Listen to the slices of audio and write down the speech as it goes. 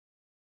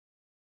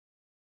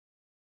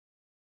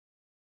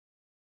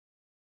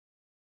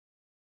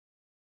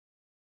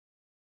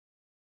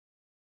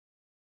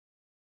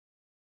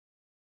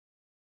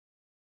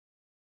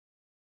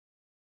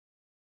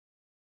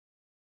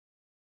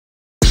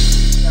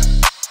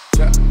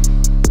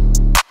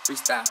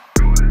freestyle.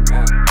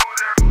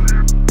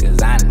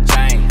 Cause I done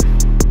changed.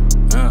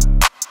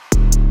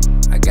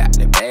 I got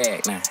the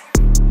bag now.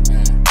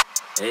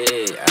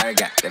 Yeah, I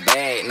got the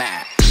bag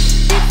now.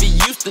 If you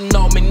used to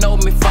know me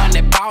from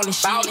that ballin'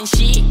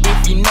 shit.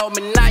 If you know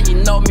me now, you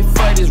know me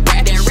for this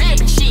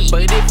rapping shit.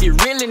 But if you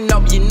really know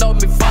me, you know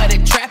me for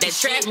that trapping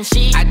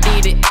shit. I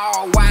did it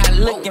all while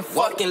looking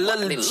fucking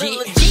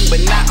legit. But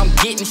now I'm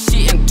getting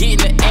shit, I'm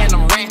getting it, and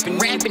I'm rapping,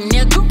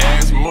 nigga.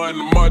 Ass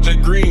money, Marjorie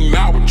Green,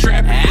 I was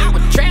trapping.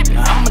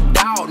 I'm a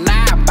dog,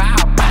 now I bow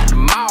about the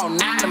mall,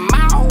 now the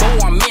mall. Oh,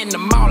 I'm in the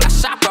mall, I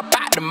shop up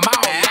out the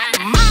mall,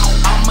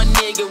 I'm a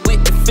nigga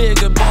with the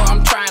figure, boy,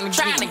 I'm trying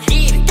to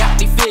get it. Got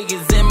these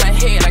figures in my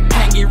head, I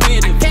can't get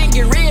rid of it.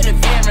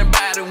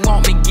 Everybody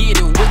want me get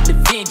it with the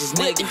vengeance,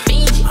 nigga.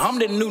 I'm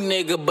the new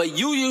nigga, but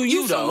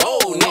you the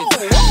old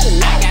nigga.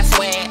 I got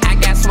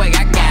swag,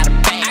 I got a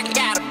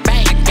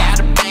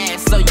bag,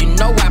 so you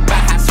know I buy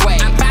high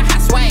swag.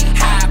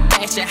 High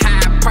fashion,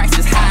 high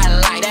prices, high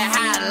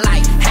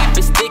life.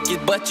 Happy stickers,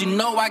 but you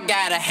know I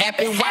got a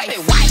happy wife.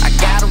 I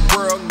got a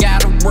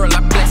world, I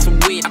bless her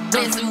with.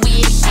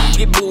 She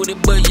get booty,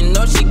 but you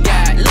know she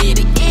got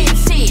litty.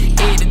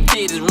 Itty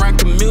titties, run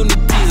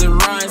communities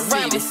and run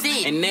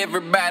cities. And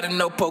everybody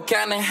know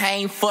Pocahontas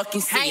ain't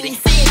fucking city.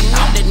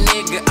 I'm the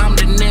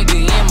nigga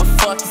in my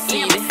fucking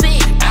city.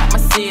 Out my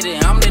city,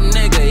 I'm the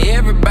nigga,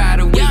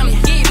 everybody with me.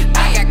 I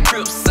got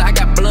Crips, I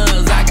got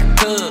Bloods, I got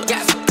Thugs.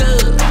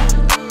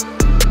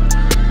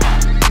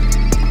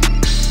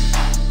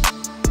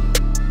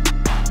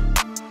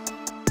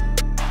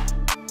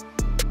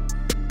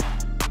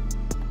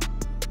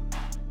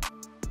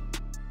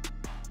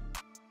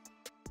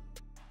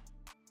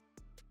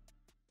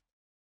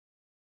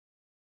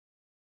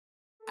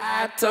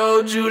 I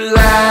told you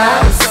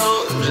lies,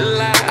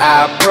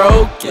 I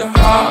broke your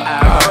heart,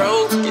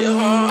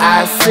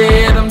 I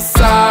said I'm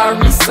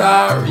sorry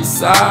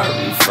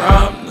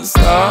from the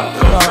start.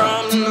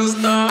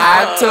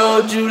 I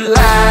told you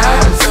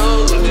lies,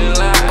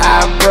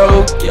 I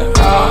broke your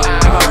heart,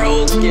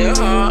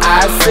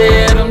 I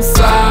said I'm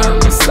sorry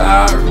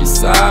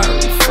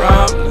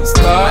from the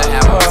start.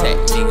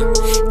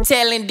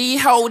 Telling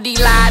these hoes, these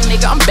lie,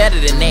 nigga, I'm better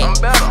than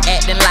that.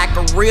 Acting like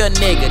a real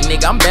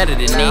nigga, I'm better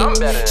than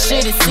that.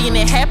 Should've seen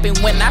it happen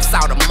when I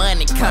saw the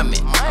money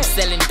coming. I'm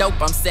selling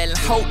dope, I'm selling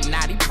hope,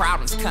 now these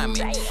problems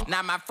coming.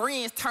 Now my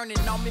friends turning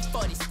on me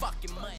for this fucking money.